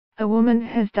A woman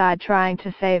has died trying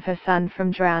to save her son from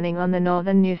drowning on the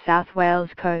northern New South Wales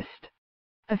coast.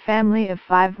 A family of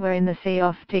 5 were in the sea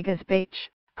off Diggers Beach,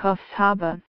 Coffs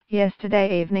Harbour,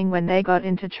 yesterday evening when they got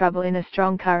into trouble in a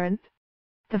strong current.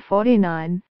 The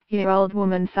 49-year-old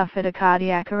woman suffered a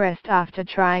cardiac arrest after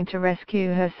trying to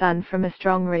rescue her son from a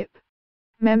strong rip.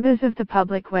 Members of the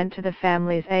public went to the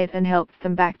family's aid and helped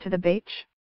them back to the beach.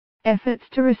 Efforts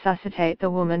to resuscitate the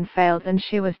woman failed and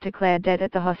she was declared dead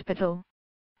at the hospital.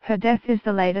 Her death is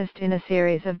the latest in a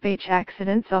series of beach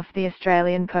accidents off the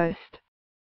Australian coast.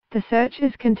 The search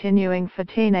is continuing for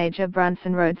teenager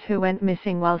Brunson Rhodes, who went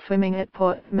missing while swimming at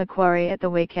Port Macquarie at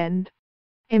the weekend.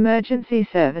 Emergency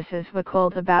services were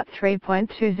called about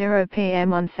 3:20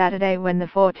 p.m. on Saturday when the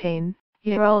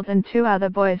 14-year-old and 2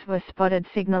 other boys were spotted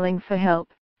signaling for help,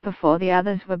 before the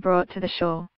others were brought to the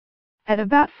shore. At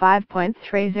about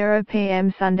 5:30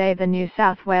 p.m. Sunday, the New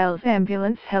South Wales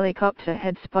ambulance helicopter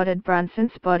had spotted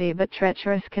Brunson's body, but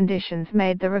treacherous conditions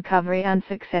made the recovery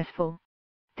unsuccessful.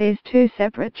 These 2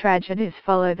 separate tragedies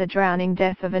follow the drowning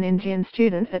death of an Indian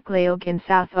student at Gleilg in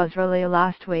South Australia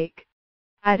last week.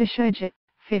 Ida Shojit,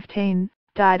 15,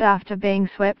 died after being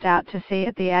swept out to sea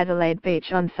at the Adelaide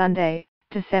beach on Sunday,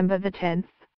 December the 10th.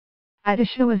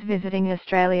 Idisha was visiting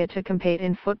Australia to compete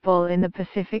in football in the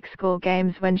Pacific School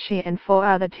Games when she and 4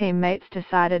 other teammates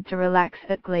decided to relax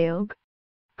at Gleilg.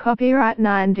 Copyright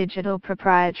 9 Digital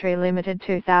Proprietary Limited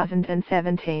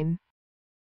 2017.